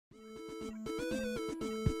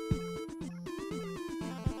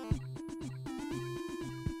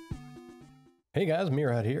Hey guys,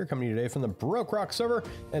 MeerHut here, coming to you today from the BrokeRock Server,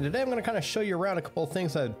 and today I'm going to kind of show you around a couple of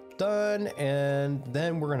things I've done, and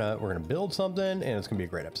then we're gonna build something, and it's gonna be a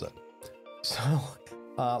great episode. So,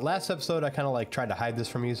 last episode I kind of like tried to hide this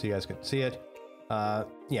from you so you guys could see it.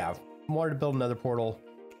 Yeah, wanted to build another portal.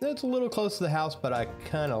 It's a little close to the house, but I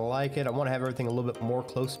kind of like it. I want to have everything a little bit more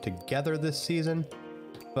close together this season.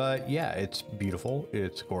 But yeah, it's beautiful,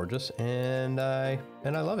 it's gorgeous, and I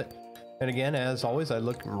love it. And again, as always, I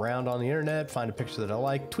look around on the internet, find a picture that I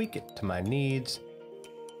like, tweak it to my needs.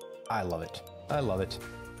 I love it. I love it.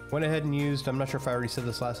 Went ahead and used, I'm not sure if I already said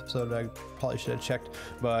this last episode, I probably should have checked,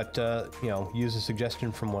 but, you know, used a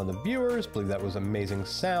suggestion from one of the viewers. Believe that was amazing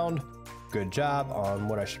sound. Good job on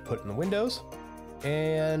what I should put in the windows.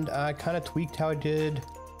 And I kind of tweaked how I did,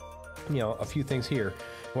 you know, a few things here.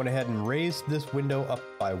 Went ahead and raised this window up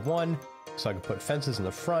by one so I could put fences in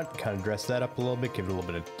the front, kind of dress that up a little bit, give it a little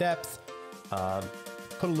bit of depth.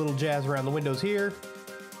 Put a little jazz around the windows here.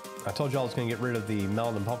 I told y'all I was going to get rid of the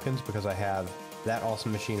melon and pumpkins because I have that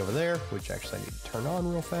awesome machine over there, which actually I need to turn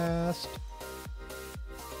on real fast.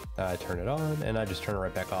 I turn it on and I just turn it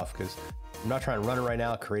right back off because I'm not trying to run it right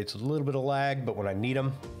now. It creates a little bit of lag, but when I need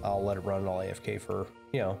them, I'll let it run all AFK for,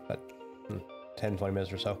 you know, about 10, 20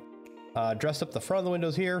 minutes or so. Dressed up the front of the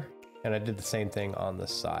windows here, and I did the same thing on the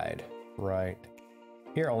side right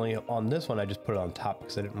here. Only on this one, I just put it on top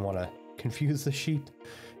because I didn't want to confuse the sheep,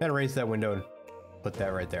 and raise that window and put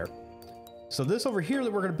that right there. So this over here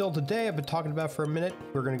that we're going to build today, I've been talking about for a minute.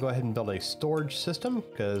 We're going to go ahead and build a storage system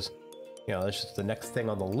because, you know, that's just the next thing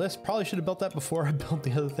on the list. Probably should have built that before I built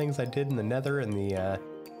the other things I did in the nether and the,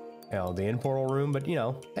 you know, the in portal room. But you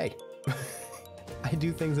know, hey, I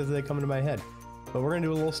do things as they come into my head. But we're going to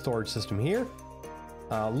do a little storage system here.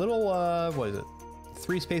 A little, what is it?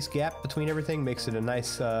 3-space gap between everything makes it a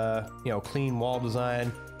nice, you know, clean wall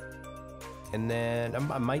design. And then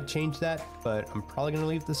I might change that, but I'm probably going to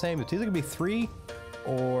leave it the same. It's either going to be 3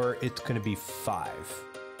 or it's going to be 5.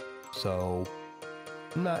 So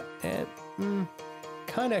I'm not, kind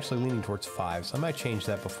of actually leaning towards 5. So I might change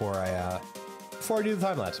that before I do the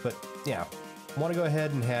time lapse. But yeah, I want to go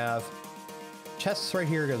ahead and have chests right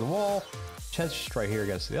here against the wall, chests right here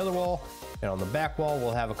against the other wall. And on the back wall,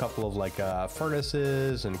 we'll have a couple of like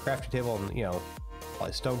furnaces and crafting table and, you know,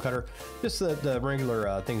 probably stone cutter. Just the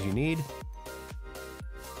regular things you need.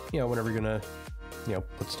 You know, whenever you're gonna, you know,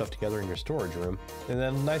 put stuff together in your storage room. And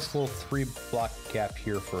then a nice little 3-block gap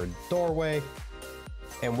here for a doorway.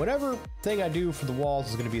 And whatever thing I do for the walls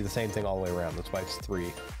is gonna be the same thing all the way around. That's why it's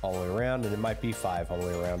 3 all the way around, and it might be 5 all the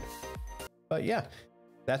way around. But yeah,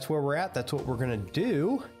 that's where we're at. That's what we're gonna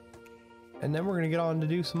do. And then we're gonna get on to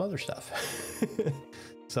do some other stuff.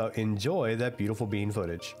 So enjoy that beautiful bean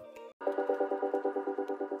footage.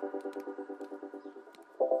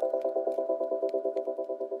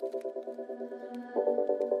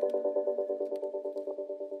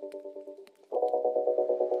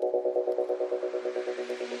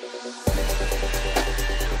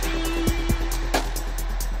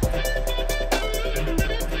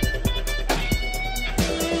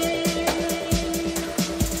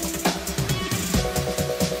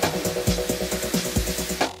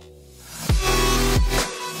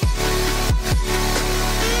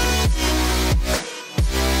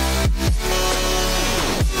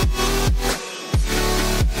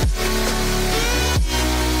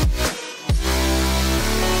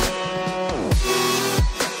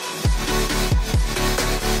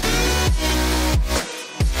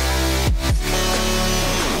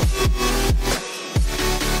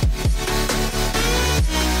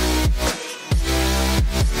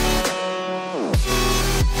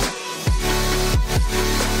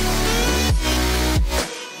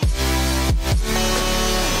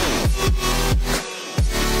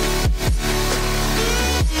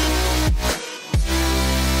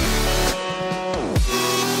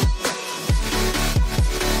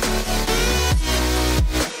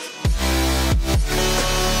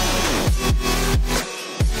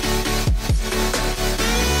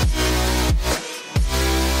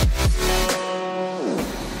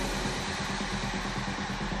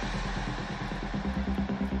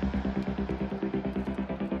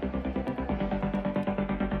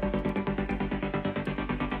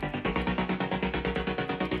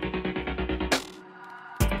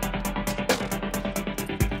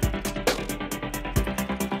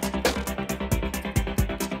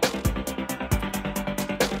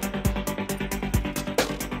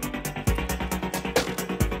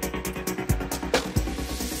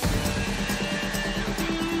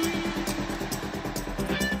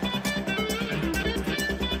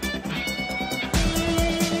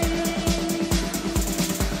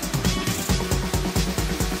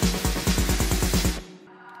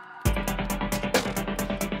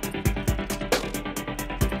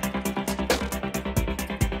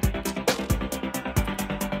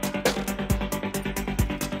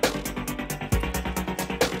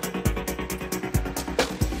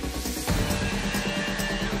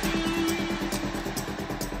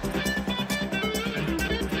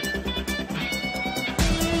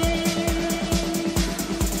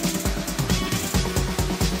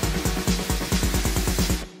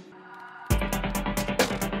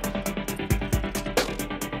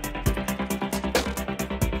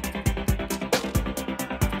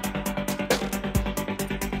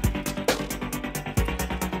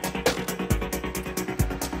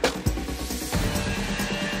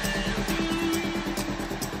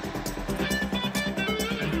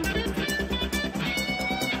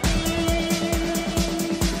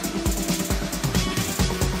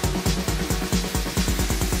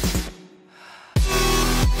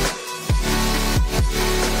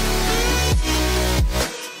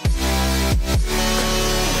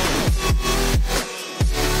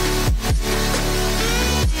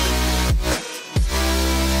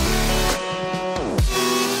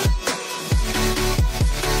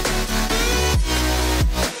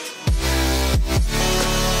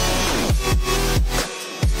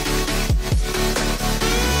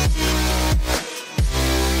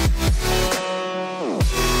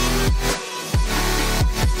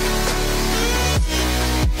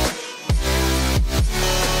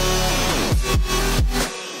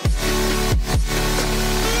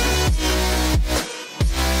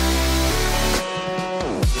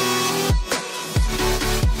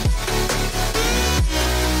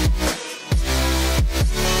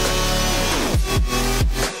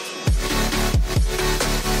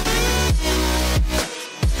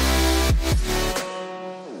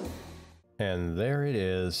 And there it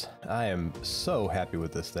is. I am so happy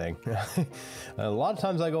with this thing. A lot of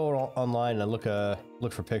times I go online and I look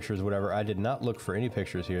for pictures, whatever. I did not look for any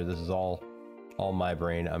pictures here. This is all my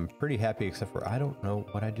brain. I'm pretty happy, except for I don't know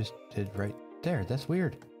what I just did right there. That's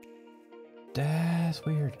weird. That's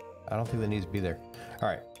weird. I don't think that needs to be there. All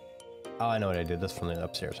right. Oh, I know what I did. That's from the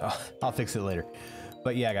upstairs. I'll fix it later.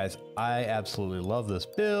 But yeah, guys, I absolutely love this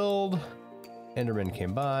build. Enderman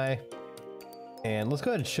came by. And let's go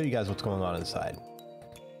ahead and show you guys what's going on inside.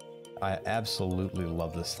 I absolutely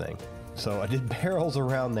love this thing. So I did barrels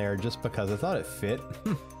around there just because I thought it fit.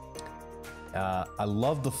 I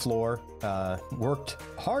love the floor. Worked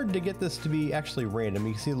hard to get this to be actually random.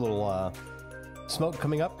 You can see a little smoke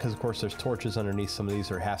coming up because, of course, there's torches underneath. Some of these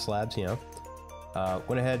are half slabs, you know.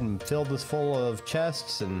 Went ahead and filled this full of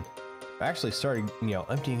chests and actually started, you know,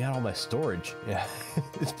 emptying out all my storage. Yeah,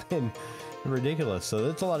 it's been ridiculous. So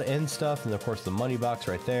that's a lot of end stuff, and of course the money box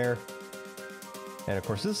right there. And of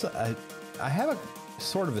course this, I have a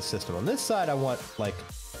sort of a system. On this side I want like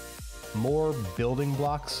more building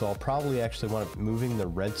blocks, so I'll probably actually want moving the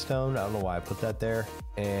redstone. I don't know why I put that there,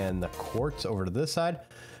 and the quartz over to this side,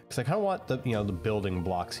 because I kind of want the, you know, the building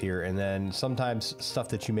blocks here, and then sometimes stuff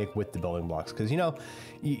that you make with the building blocks, because you know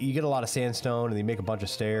you get a lot of sandstone and you make a bunch of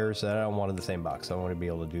stairs, and I don't want in the same box. So I want to be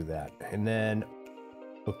able to do that. And then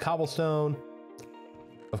with cobblestone,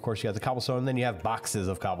 of course you have the cobblestone, and then you have boxes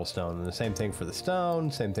of cobblestone, and the same thing for the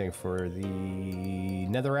stone, same thing for the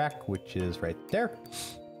netherrack, which is right there.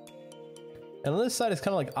 And on this side, it's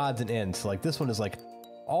kind of like odds and ends. So like this one is like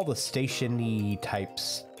all the station-y type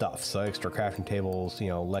stuff. So extra crafting tables, you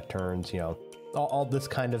know, lecterns, you know, all this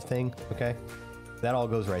kind of thing. Okay, that all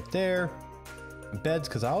goes right there. Beds,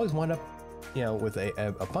 because I always wind up, you know, with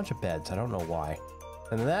a bunch of beds. I don't know why.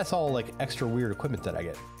 And then that's all like extra weird equipment that I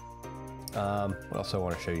get. What else do I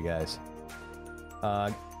want to show you guys?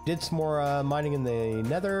 Did some more mining in the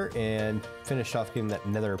nether and finished off getting that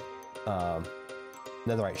nether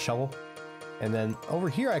netherite shovel. And then over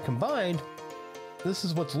here I combined, this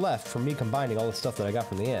is what's left from me combining all the stuff that I got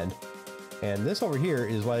from the end. And this over here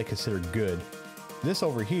is what I consider good. This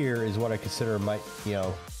over here is what I consider might, you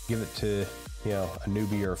know, give it to, you know, a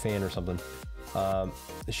newbie or a fan or something.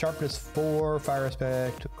 The sharpness 4, fire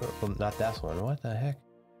aspect, well, not that one. What the heck?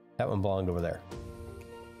 That one belonged over there.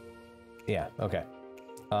 Yeah, okay.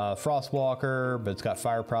 Frostwalker, but it's got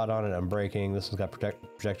fire prod on it. Unbreaking. This one's got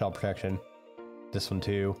projectile protection. This one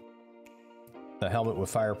too. The helmet with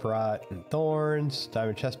fire prod and thorns,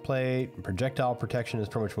 diamond chest plate, projectile protection is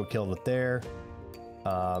pretty much what killed it there.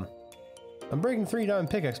 I'm breaking 3 diamond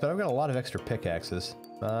pickaxe, but I've got a lot of extra pickaxes.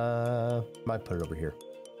 Might put it over here.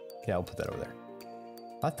 Yeah, I'll put that over there.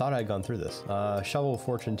 I thought I'd gone through this. Shovel of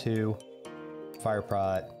Fortune 2, fire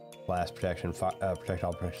prod, blast protection,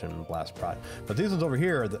 projectile protection, blast prod. But these ones over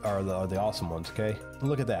here are the awesome ones. Okay,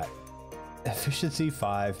 look at that. Efficiency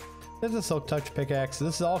 5. There's a silk touch pickaxe.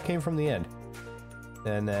 This all came from the end.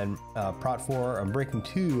 And then prot 4, I'm breaking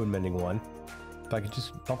 2 and mending 1. If I could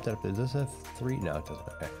just bump that up. Does this have 3? No, it doesn't.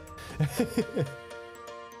 Okay.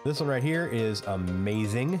 This one right here is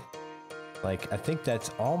amazing. Like, I think that's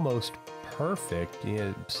almost perfect.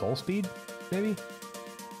 Yeah, soul speed, maybe?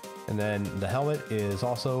 And then the helmet is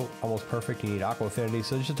also almost perfect. You need aqua affinity.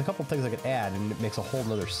 So there's just a couple things I could add, and it makes a whole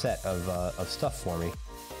nother set of stuff for me.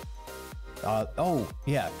 Oh,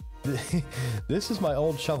 yeah. This is my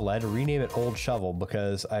old shovel. I had to rename it Old Shovel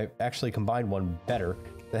because I actually combined one better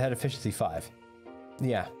that had efficiency 5.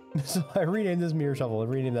 Yeah, so I renamed this Mirror Shovel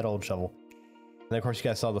and renamed that Old Shovel. And of course you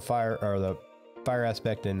guys saw the fire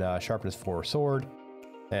aspect and sharpness 4 sword,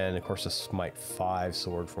 and of course the smite 5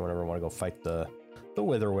 sword for whenever I want to go fight the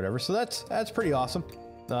wither or whatever. So that's pretty awesome.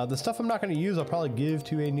 The stuff I'm not going to use I'll probably give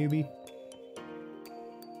to a newbie.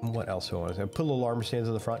 What else do I want to say? Put a little armor stands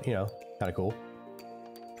in the front, you know, kind of cool.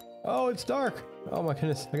 Oh, it's dark. Oh my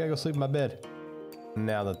goodness, I gotta go sleep in my bed.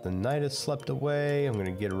 Now that the night has slept away, I'm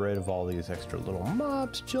gonna get rid of all these extra little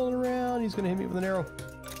mobs chilling around. He's gonna hit me with an arrow.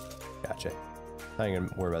 Gotcha. I ain't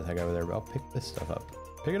gonna worry about that guy over there, but I'll pick this stuff up.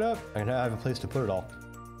 Pick it up. I can have a place to put it all.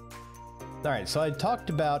 All right, so I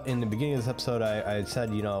talked about in the beginning of this episode, I had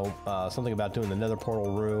said, you know, something about doing the nether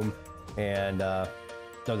portal room and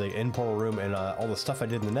no, the end portal room and all the stuff I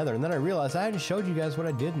did in the nether, and then I realized I hadn't showed you guys what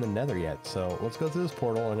I did in the nether yet. So let's go through this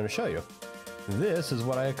portal. I'm going to show you. This is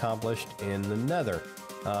what I accomplished in the nether.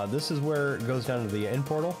 This is where it goes down to the end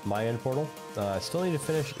portal, my end portal. I still need to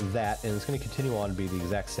finish that, and it's going to continue on to be the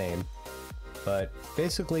exact same. But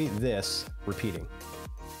basically this repeating.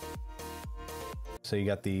 So you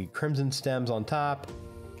got the crimson stems on top.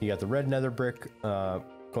 You got the red nether brick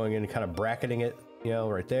going in and kind of bracketing it, you know,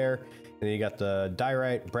 right there. And then you got the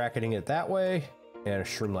diorite bracketing it that way. and a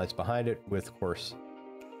shroomlights behind it with, of course,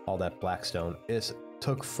 all that black stone. It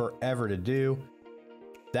took forever to do.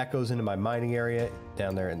 That goes into my mining area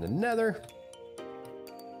down there in the nether.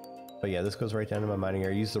 But yeah, this goes right down to my mining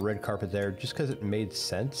area. Use the red carpet there just because it made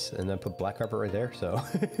sense, and then put black carpet right there. So,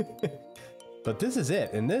 but this is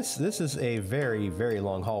it, and this is a very, very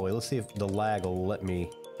long hallway. Let's see if the lag will let me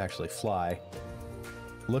actually fly.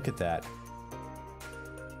 Look at that.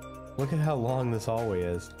 Look at how long this hallway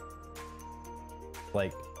is.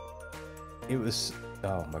 Like, it was.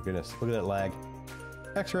 Oh my goodness! Look at that lag.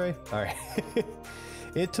 X-ray. All right.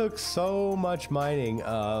 It took so much mining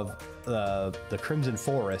of the Crimson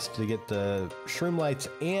Forest to get the shroomlights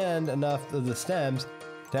and enough of the stems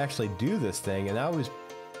to actually do this thing, and I was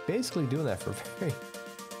basically doing that for a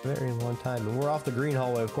very long time. And we're off the green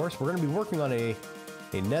hallway, of course. We're going to be working on a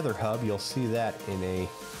nether hub. You'll see that in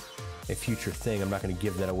a future thing. I'm not going to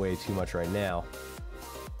give that away too much right now,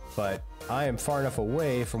 but I am far enough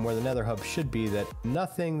away from where the nether hub should be that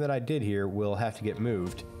nothing that I did here will have to get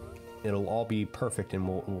moved. It'll all be perfect and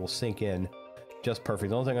will sink in just perfect.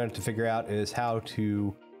 The only thing I have to figure out is how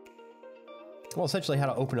to, well, essentially how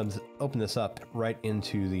to open this up right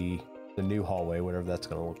into the new hallway, whatever that's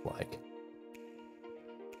going to look like.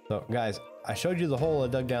 So guys, I showed you the hole I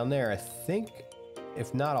dug down there. I think,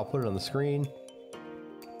 if not, I'll put it on the screen.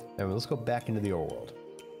 And let's go back into the overworld.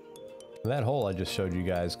 That hole I just showed you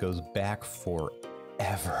guys goes back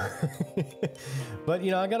forever. But,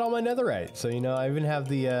 you know, I got all my netherite. So, you know, I even have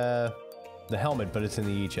the helmet, but it's in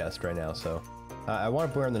the E chest right now. So I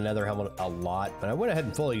want to wear the nether helmet a lot, but I went ahead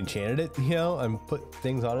and fully enchanted it, you know, and put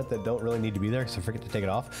things on it that don't really need to be there, so I forget to take it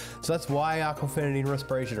off. So that's why Aquafinity and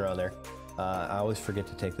Respiration are on there. I always forget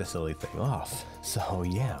to take this silly thing off. So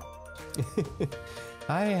yeah,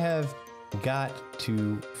 I have got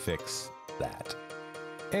to fix that.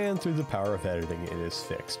 And through the power of editing, it is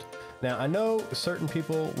fixed. Now, I know certain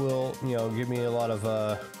people will, you know, give me a lot of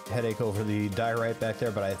headache over the diorite back there,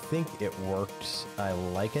 but I think it works. I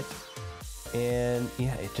like it. And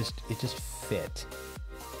yeah, it just fit.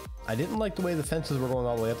 I didn't like the way the fences were going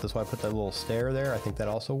all the way up. That's why I put that little stair there. I think that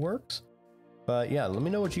also works. But yeah, let me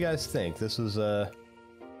know what you guys think. This was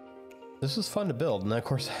fun to build. And of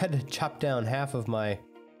course, I had to chop down half of my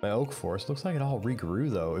oak forest. Looks like it all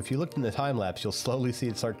regrew though. If you looked in the time lapse, you'll slowly see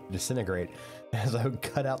it start to disintegrate as I would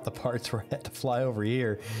cut out the parts where I had to fly over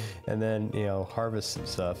here and then, you know, harvest some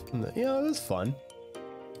stuff. And, you know, it was fun.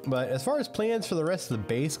 But as far as plans for the rest of the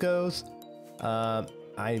base goes,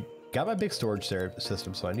 I got my big storage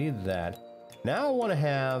system, so I needed that. Now I want to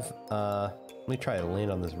have, let me try to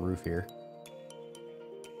land on this roof here.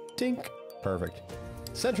 Tink. Perfect.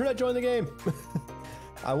 CentralNet joined the game.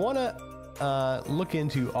 I want to look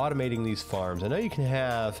into automating these farms. I know you can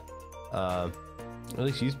have, at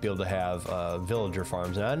least you used to be able to have villager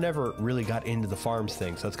farms, and I never really got into the farms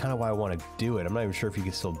thing, so that's kind of why I want to do it. I'm not even sure if you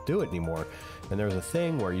can still do it anymore. And there was a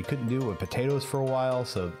thing where you couldn't do it with potatoes for a while,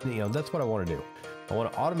 so you know, that's what I want to do. I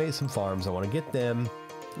want to automate some farms. I want to get them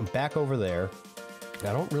back over there.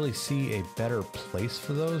 I don't really see a better place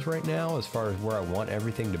for those right now as far as where I want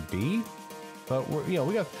everything to be. But we're, you know,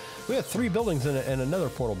 we have 3 buildings and another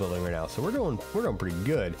portal building right now, so we're doing pretty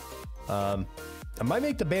good. I might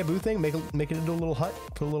make the bamboo thing, make it into a little hut,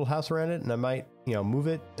 put a little house around it, and I might, you know, move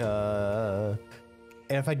it. And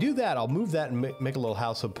if I do that, I'll move that and make a little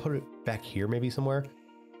house. So put it back here, maybe somewhere,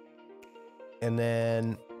 and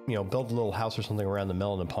then, you know, build a little house or something around the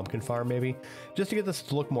melon and pumpkin farm, maybe, just to get this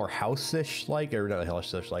to look more house-ish like, or not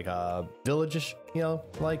house-ish, like village-ish, you know,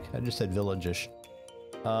 like I just said village-ish.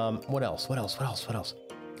 What else?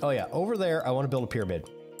 Oh yeah, over there, I want to build a pyramid.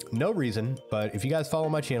 No reason, but if you guys follow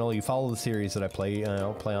my channel, you follow the series that I play,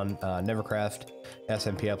 play on Minecraft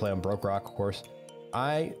SMP, I play on BrokeRock, of course.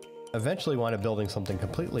 I eventually wind up building something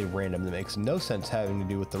completely random that makes no sense having to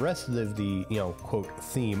do with the rest of the, you know, quote,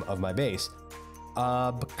 theme of my base,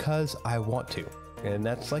 because I want to. And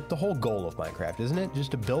that's like the whole goal of Minecraft, isn't it?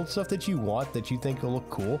 Just to build stuff that you want, that you think will look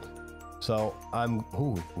cool. So I'm,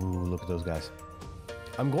 ooh, look at those guys.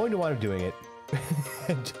 I'm going to wind up doing it.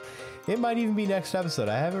 It might even be next episode.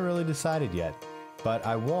 I haven't really decided yet, but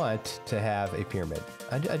I want to have a pyramid.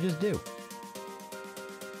 I just do.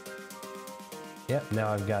 Yep, now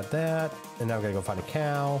I've got that, and now I've got to go find a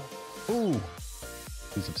cow. Ooh,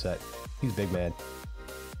 he's upset. He's big mad.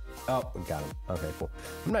 Oh, we got him. Okay, cool.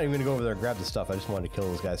 I'm not even going to go over there and grab the stuff. I just wanted to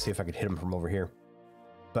kill those guys, see if I could hit them from over here.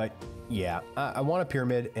 But yeah, I want a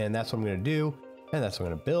pyramid, and that's what I'm going to do, and that's what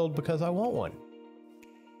I'm going to build because I want one.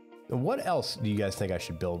 What else do you guys think I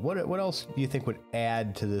should build? What else do you think would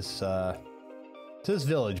add to this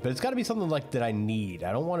village? But it's got to be something like that I need.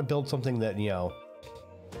 I don't want to build something that, you know,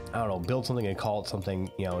 I don't know, build something and call it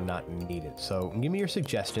something, you know, not needed. So give me your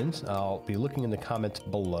suggestions. I'll be looking in the comments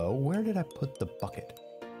below. Where did I put the bucket?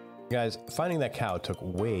 Guys, finding that cow took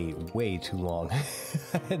way too long.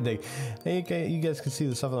 You guys can see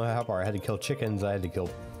the stuff on the hotbar. I had to kill chickens. I had to kill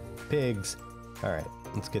pigs. All right,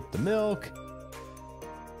 let's get the milk.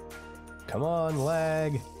 Come on,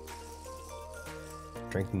 lag.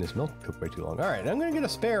 Drinking this milk took way too long. All right, I'm gonna get a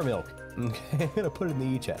spare milk. Okay, I'm gonna put it in the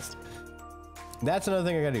e-chest. That's another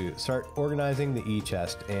thing I gotta do. Start organizing the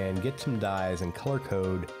e-chest and get some dyes and color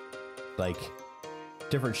code like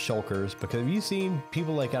different shulkers, because have you seen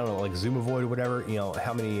people like, I don't know, like Zoomavoid or whatever, you know,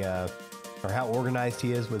 how many or how organized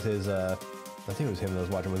he is with his I think it was him that was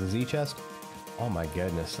watching with his e-chest. Oh my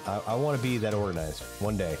goodness, I want to be that organized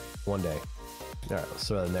one day. All right, let's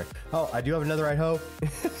throw that in there. Oh, I do have another right hoe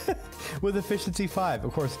with efficiency 5.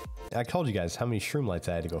 Of course, I told you guys how many shroom lights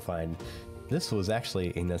I had to go find. This was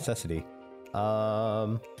actually a necessity.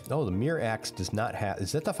 Oh, the mirror axe does not have,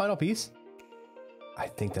 is that the final piece? I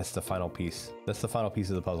think that's the final piece. That's the final piece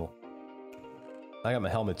of the puzzle. I got my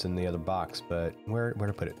helmets in the other box, but where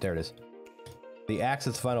to put it? There it is. The axe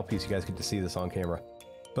is the final piece. You guys get to see this on camera.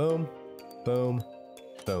 Boom, boom,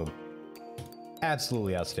 boom.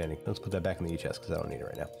 Absolutely outstanding. Let's put that back in the e-chest because I don't need it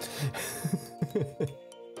right now.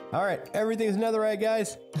 All right, everything's netherite,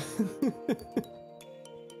 guys.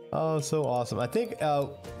 Oh, so awesome. I think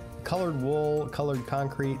colored wool, colored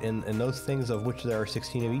concrete, and those things, of which there are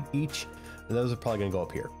 16 of each, those are probably going to go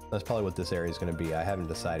up here. That's probably what this area is going to be. I haven't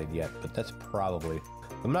decided yet, but that's probably...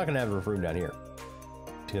 I'm not going to have a room down here,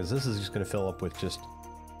 because this is just going to fill up with just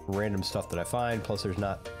random stuff that I find, plus there's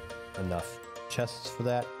not enough chests for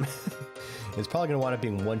that. It's probably going to wind up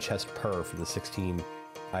being one chest per for the 16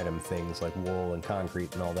 item things like wool and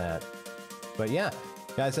concrete and all that. But yeah,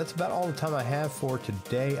 guys, that's about all the time I have for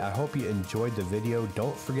today. I hope you enjoyed the video.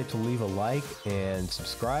 Don't forget to leave a like and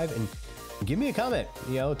subscribe, and give me a comment.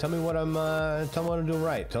 You know, tell me what I'm doing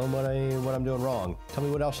right. Tell me what I'm doing wrong. Tell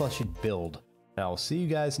me what else I should build. And I'll see you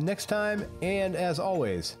guys next time. And as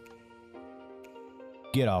always,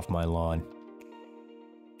 get off my lawn.